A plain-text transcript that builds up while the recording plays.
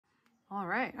All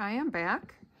right, I am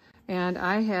back and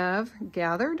I have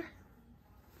gathered,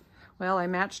 well, I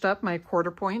matched up my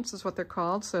quarter points is what they're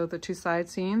called. So the two side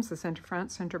seams, the center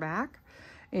front, center back.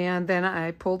 And then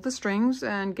I pulled the strings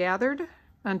and gathered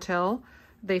until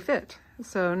they fit.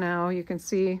 So now you can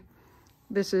see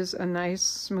this is a nice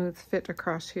smooth fit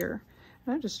across here.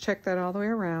 And I just check that all the way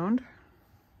around.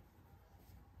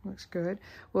 Looks good.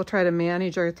 We'll try to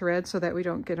manage our threads so that we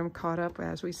don't get them caught up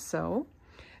as we sew.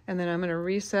 And then I'm going to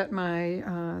reset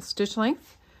my stitch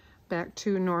length back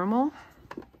to normal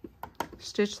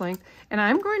stitch length. And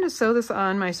I'm going to sew this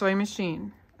on my sewing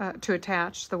machine to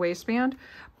attach the waistband,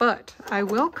 but I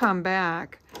will come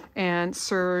back and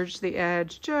serge the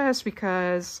edge just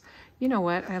because, you know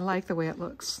what, I like the way it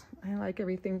looks. I like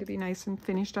everything to be nice and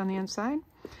finished on the inside.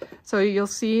 So you'll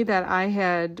see that I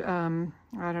had,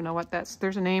 I don't know what that's,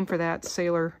 there's a name for that,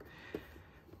 sailor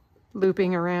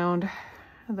looping around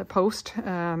the post.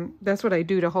 That's what I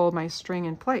do to hold my string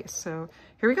in place. So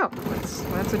here we go.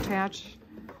 Let's attach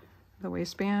the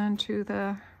waistband to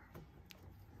the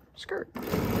skirt.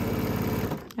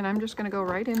 And I'm just going to go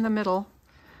right in the middle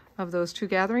of those two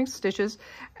gathering stitches.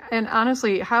 And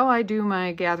honestly, how I do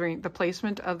my gathering, the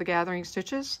placement of the gathering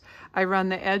stitches, I run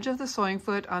the edge of the sewing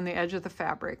foot on the edge of the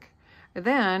fabric.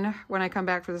 Then when I come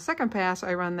back for the second pass,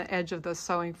 I run the edge of the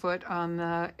sewing foot on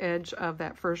the edge of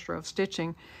that first row of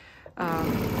stitching.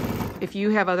 If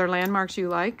you have other landmarks you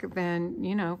like, then,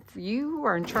 you know, you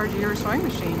are in charge of your sewing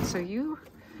machine. So you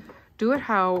do it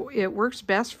how it works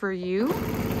best for you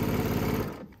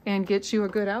and gets you a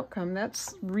good outcome.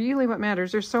 That's really what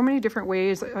matters. There's so many different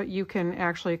ways you can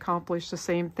actually accomplish the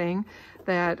same thing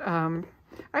that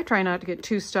I try not to get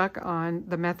too stuck on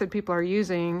the method people are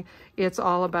using. It's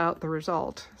all about the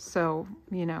result. So,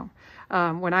 you know,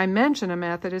 when I mention a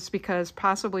method, it's because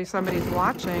possibly somebody's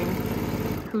watching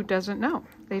who doesn't know.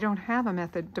 They don't have a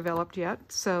method developed yet.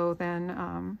 So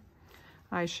then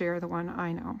I share the one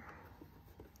I know.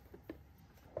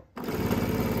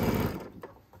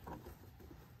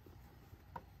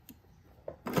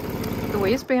 The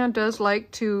waistband does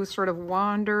like to sort of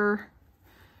wander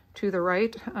to the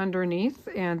right underneath,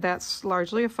 and that's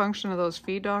largely a function of those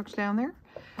feed dogs down there.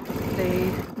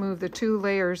 They move the two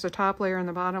layers, the top layer and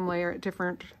the bottom layer, at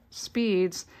different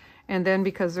speeds, and then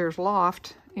because there's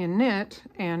loft in knit,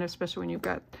 and especially when you've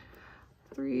got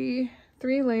three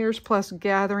layers plus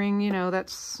gathering, you know,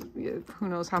 that's who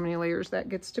knows how many layers that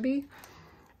gets to be.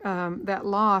 That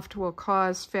loft will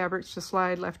cause fabrics to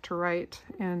slide left to right,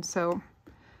 and so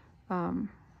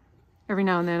every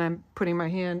now and then I'm putting my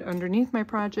hand underneath my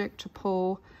project to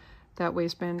pull that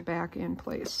waistband back in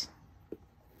place.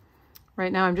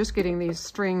 Right now I'm just getting these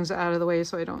strings out of the way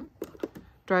so I don't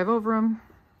drive over them.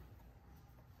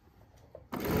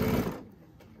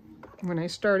 When I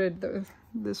started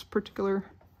this particular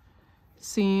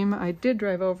seam, I did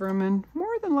drive over them, and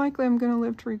more than likely I'm going to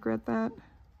live to regret that.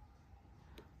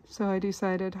 So I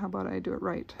decided, how about I do it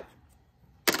right?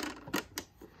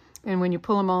 And when you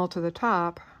pull them all to the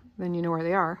top, then you know where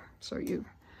they are, so you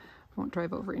won't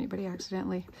drive over anybody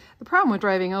accidentally. The problem with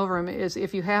driving over them is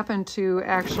if you happen to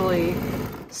actually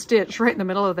stitch right in the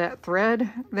middle of that thread,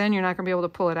 then you're not going to be able to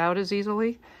pull it out as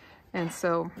easily. And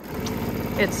so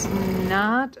it's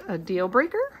not a deal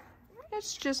breaker.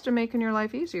 It's just a making your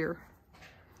life easier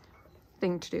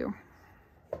thing to do.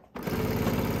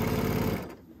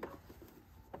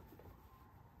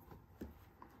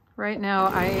 Right now,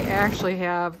 I actually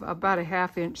have about a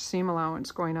 1/2 inch seam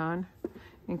allowance going on,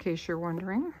 in case you're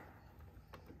wondering.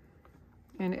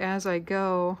 And as I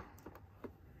go,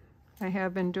 I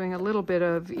have been doing a little bit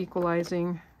of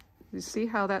equalizing. You see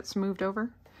how that's moved over?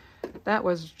 That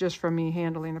was just from me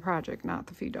handling the project, not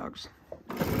the feed dogs.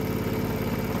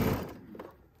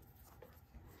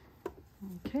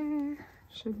 Okay,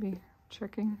 should be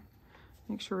checking,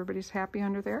 make sure everybody's happy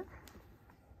under there.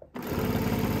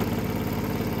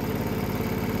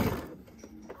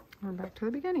 We're back to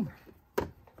the beginning.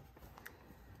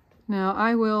 Now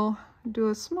I will do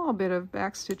a small bit of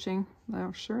back stitching.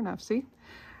 Oh, sure enough, see?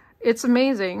 It's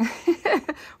amazing.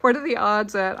 What are the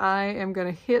odds that I am going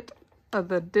to hit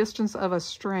the distance of a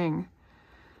string?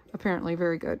 Apparently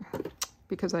very good,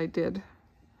 because I did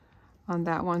on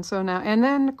that one. So now, and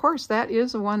then of course that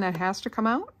is the one that has to come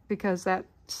out because that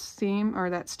seam or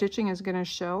that stitching is going to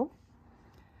show.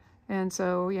 And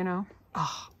so, you know,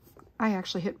 oh, I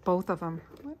actually hit both of them.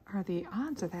 What are the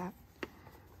odds of that?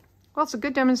 Well, it's a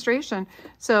good demonstration.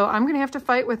 So I'm going to have to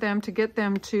fight with them to get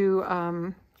them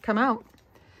to come out.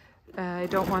 I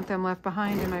don't want them left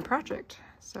behind in my project.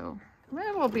 So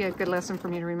that will be a good lesson for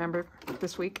me to remember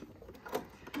this week.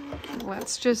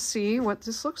 Let's just see what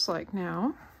this looks like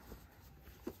now.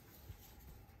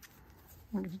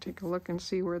 I'm going to take a look and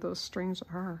see where those strings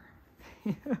are.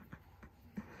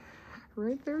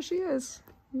 Right there she is.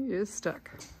 She is stuck.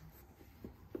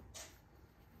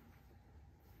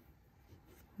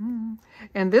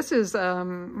 And this is,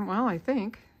 well, I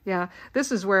think, yeah,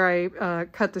 this is where I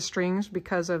cut the strings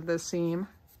because of the seam.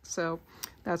 So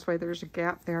that's why there's a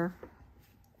gap there.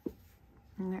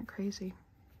 Isn't that crazy?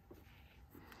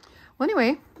 Well,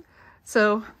 anyway,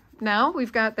 so now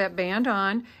we've got that band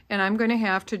on, and I'm going to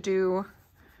have to do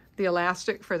the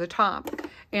elastic for the top.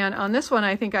 And on this one,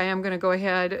 I think I am going to go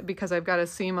ahead, because I've got a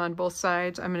seam on both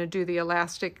sides, I'm going to do the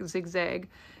elastic zigzag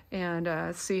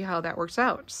and see how that works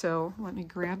out. So let me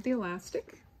grab the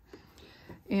elastic.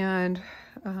 And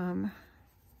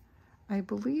I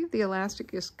believe the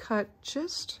elastic is cut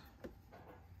just...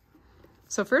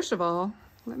 So first of all,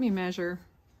 let me measure.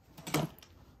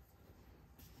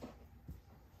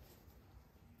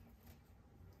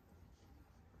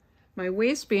 My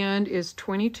waistband is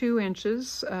 22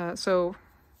 inches, so,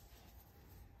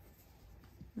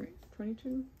 right,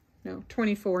 22? No,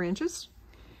 24 inches.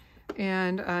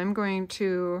 And I'm going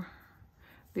to,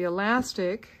 the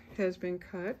elastic has been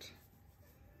cut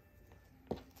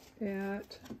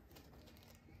at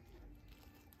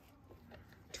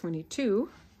 22,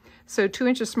 so 2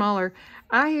 inches smaller.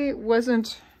 I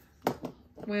wasn't,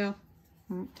 well,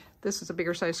 this is a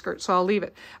bigger size skirt, so I'll leave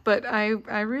it. But I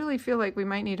really feel like we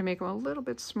might need to make them a little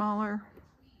bit smaller.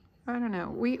 I don't know.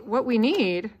 What we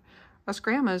need, us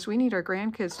grandmas, we need our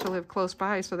grandkids to live close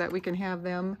by so that we can have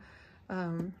them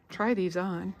try these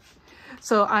on.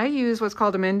 So I use what's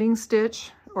called a mending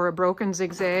stitch or a broken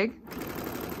zigzag,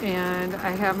 and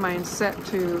I have mine set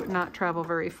to not travel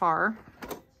very far.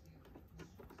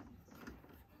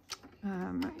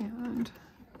 And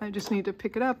I just need to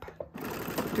pick it up.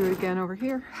 Do it again over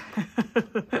here.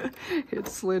 It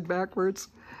slid backwards.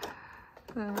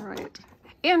 All right.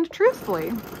 And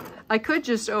truthfully, I could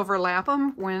just overlap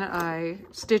them when I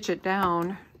stitch it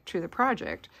down to the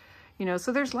project. You know,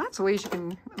 so there's lots of ways you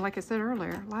can, like I said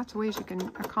earlier, lots of ways you can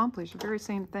accomplish the very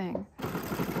same thing.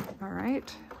 All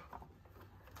right.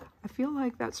 I feel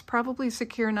like that's probably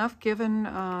secure enough given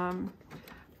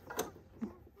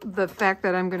the fact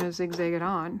that I'm going to zigzag it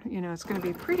on. You know, it's going to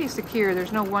be pretty secure.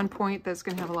 There's no one point that's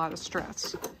going to have a lot of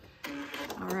stress.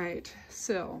 All right,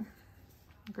 so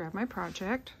grab my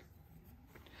project.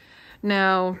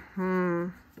 Now,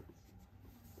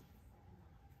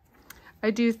 I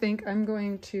do think I'm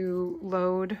going to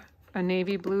load a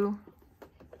navy blue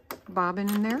bobbin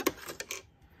in there.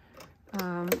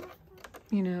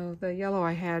 You know, the yellow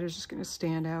I had is just going to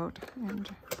stand out, and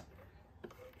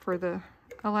for the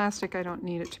elastic, I don't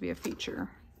need it to be a feature.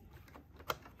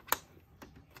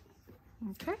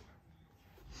 Okay.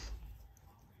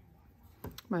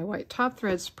 My white top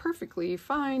thread's perfectly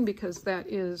fine because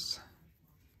that is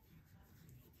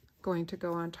going to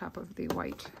go on top of the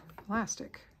white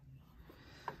elastic.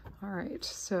 All right,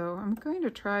 so I'm going to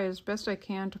try as best I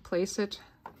can to place it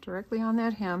directly on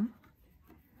that hem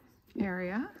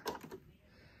area.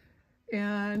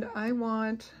 And I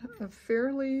want a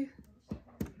fairly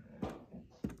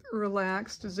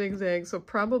relaxed zigzag, so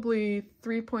probably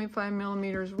 3.5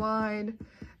 millimeters wide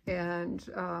and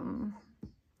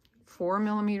 4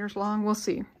 millimeters long. We'll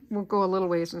see. We'll go a little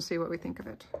ways and see what we think of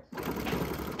it.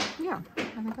 Yeah,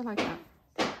 I think I like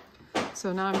that.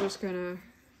 So now I'm just gonna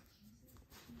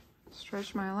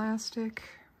stretch my elastic.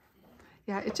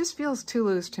 Yeah, it just feels too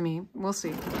loose to me. We'll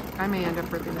see. I may end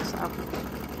up ripping this up.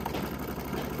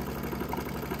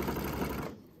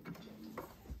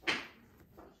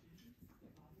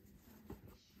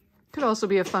 Could also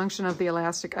be a function of the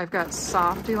elastic. I've got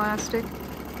soft elastic.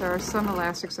 There are some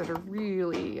elastics that are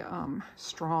really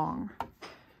strong.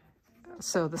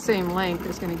 So the same length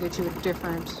is going to get you a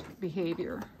different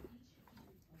behavior.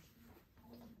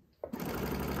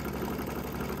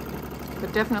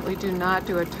 But definitely do not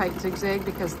do a tight zigzag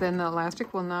because then the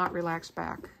elastic will not relax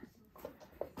back.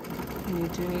 And you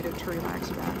do need it to relax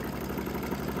back.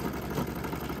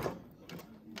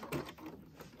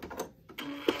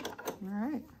 All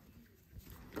right.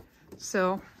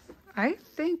 So I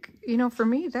think, you know, for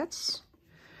me, that's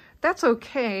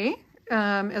okay.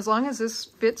 As long as this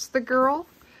fits the girl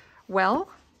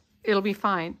well, it'll be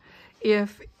fine.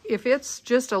 If it's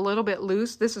just a little bit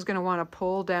loose, this is going to want to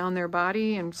pull down their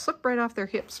body and slip right off their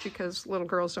hips because little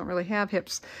girls don't really have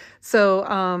hips. So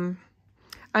I'm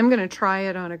going to try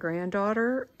it on a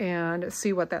granddaughter and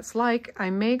see what that's like. I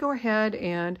may go ahead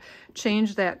and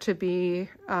change that to be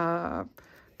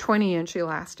 20-inch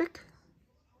elastic.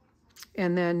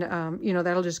 And then, you know,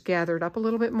 that'll just gather it up a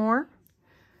little bit more.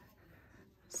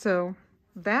 So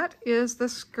that is the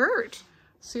skirt.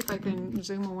 see if I can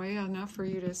zoom away enough for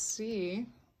you to see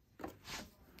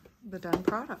the done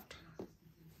product.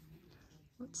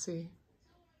 Let's see.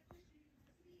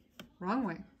 Wrong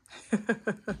way.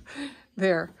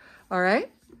 There. All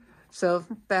right. So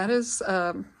that is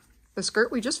the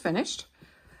skirt we just finished.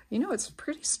 You know, it's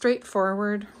pretty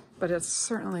straightforward, but it's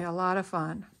certainly a lot of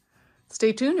fun.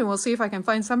 Stay tuned and we'll see if I can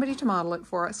find somebody to model it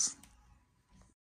for us.